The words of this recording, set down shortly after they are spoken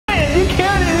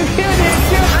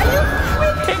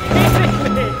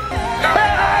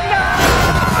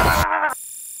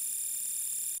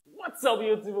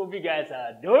YouTube? Hope you guys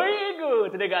are doing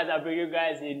good. Today, guys, I bring you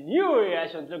guys a new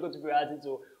reaction. We're going to be reacting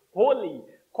to Holy,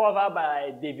 covered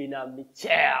by Davina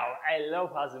Michelle. I love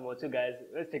her so much, guys.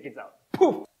 Let's check it out.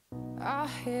 Poof. I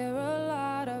hear a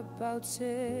lot about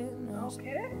sinners.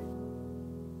 Okay.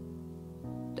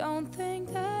 Don't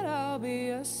think that I'll be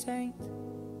a saint.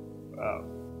 Wow,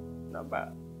 not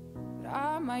bad. But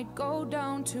I might go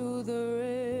down to the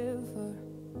river,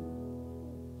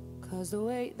 'cause the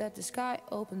way that the sky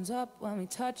opens up when we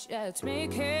touch, yeah, it's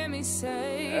making me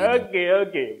say.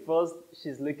 Okay. First,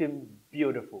 she's looking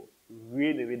beautiful.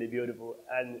 Really, really beautiful.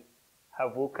 And her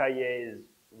vocal here is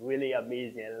really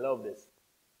amazing. I love this.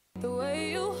 The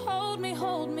way you hold me,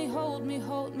 hold me, hold me,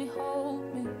 hold me,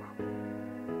 hold me.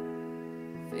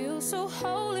 Feel so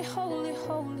holy, holy,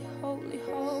 holy, holy,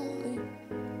 holy.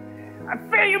 I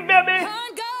feel you, baby.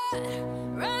 Thank God,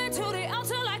 running to the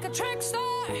altar like a trick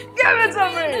star. Give it to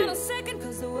me. Not a second,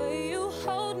 'cause the way you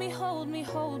hold me, hold me,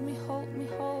 hold me, hold me,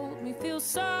 hold me, feel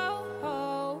so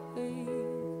holy.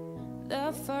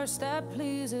 The first that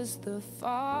pleases the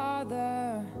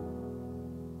Father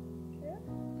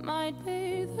might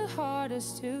be the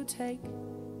hardest to take.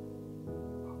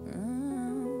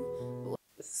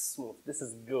 This is smooth. This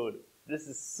is good. This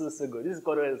is so good. This is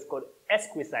called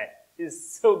exquisite.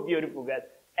 It's so beautiful, guys.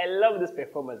 I love this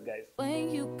performance, guys. When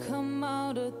you come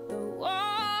out of the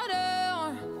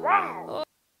water, wow!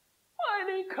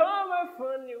 When you come up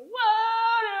from the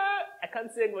water, I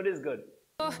can't sing, but it's good.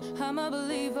 I'm a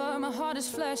believer, my heart is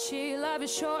fleshy. Life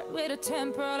is short with a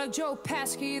temper like Joe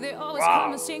Pesci. They always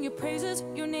come and sing your praises.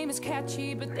 Your name is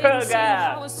catchy, but they don't see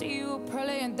how I see you,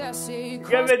 Pearly and Desi.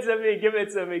 Give it to me, give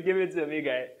it to me, give it to me,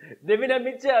 guys. Davina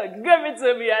Michelle, give it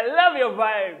to me. I love your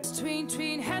vibes.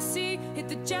 Tween, Hesse, hit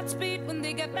the jet speed when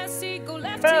they get messy. Go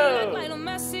lefty like Lionel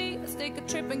Messi. Let's take a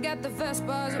trip and get the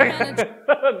Vespas.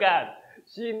 Oh God.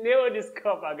 She nailed this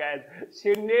cover, guys.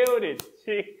 She nailed it.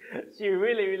 She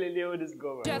really nailed this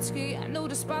cover. Jet ski, I know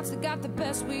the spots that got the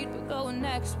best weed. We're going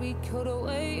next week. Cut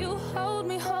away, you hold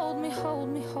me, hold me, hold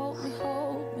me, hold me,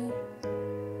 hold me.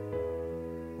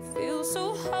 Feel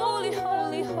so holy,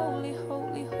 holy, holy,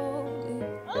 holy, holy.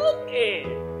 Okay.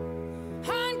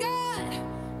 On God,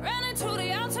 running to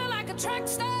the altar like a track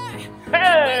star.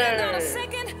 Hey. Not a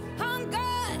second. On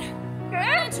God,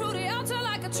 running to the altar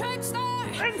like a track star.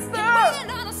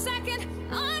 Not a second,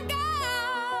 on God.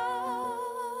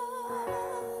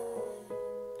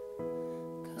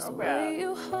 'Cause the way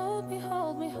you hold me,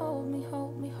 hold me, hold me,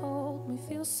 hold me, hold me,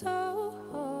 feel so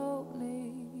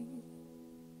holy.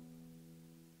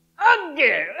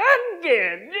 Again,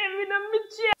 Davina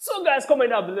Michelle. So guys, comment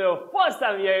down below. First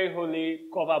time hearing Holy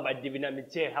covered by Davina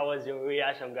Michelle. How was your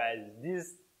reaction, guys?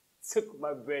 This took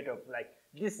my breath off. Like,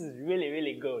 this is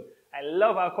really good. I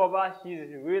love her cover.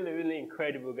 She's really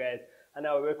incredible, guys. And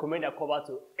I would recommend her cover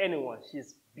to anyone.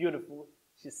 She's beautiful.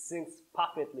 She sings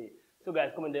perfectly. So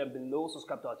guys, comment down below.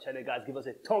 Subscribe to our channel, guys. Give us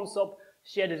a thumbs up.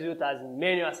 Share this video as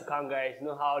many as you can, guys. You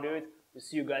know how to do it. We'll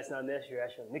see you guys in our next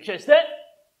reaction. Make sure you stay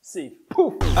safe.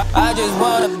 Poof. I just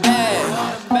want a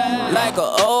bag, like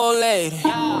an old lady.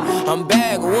 I'm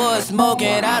backwoods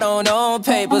smoking, I don't own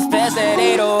papers. Pass that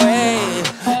 808,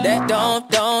 that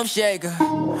don't shake her.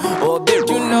 Oh, bitch,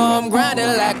 you know I'm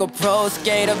grinding like a pro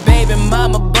skater. Baby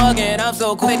mama bugging, I'm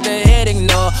so quick to hit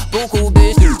ignore. Buku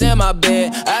bitch in my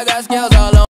bed, I got scales all on.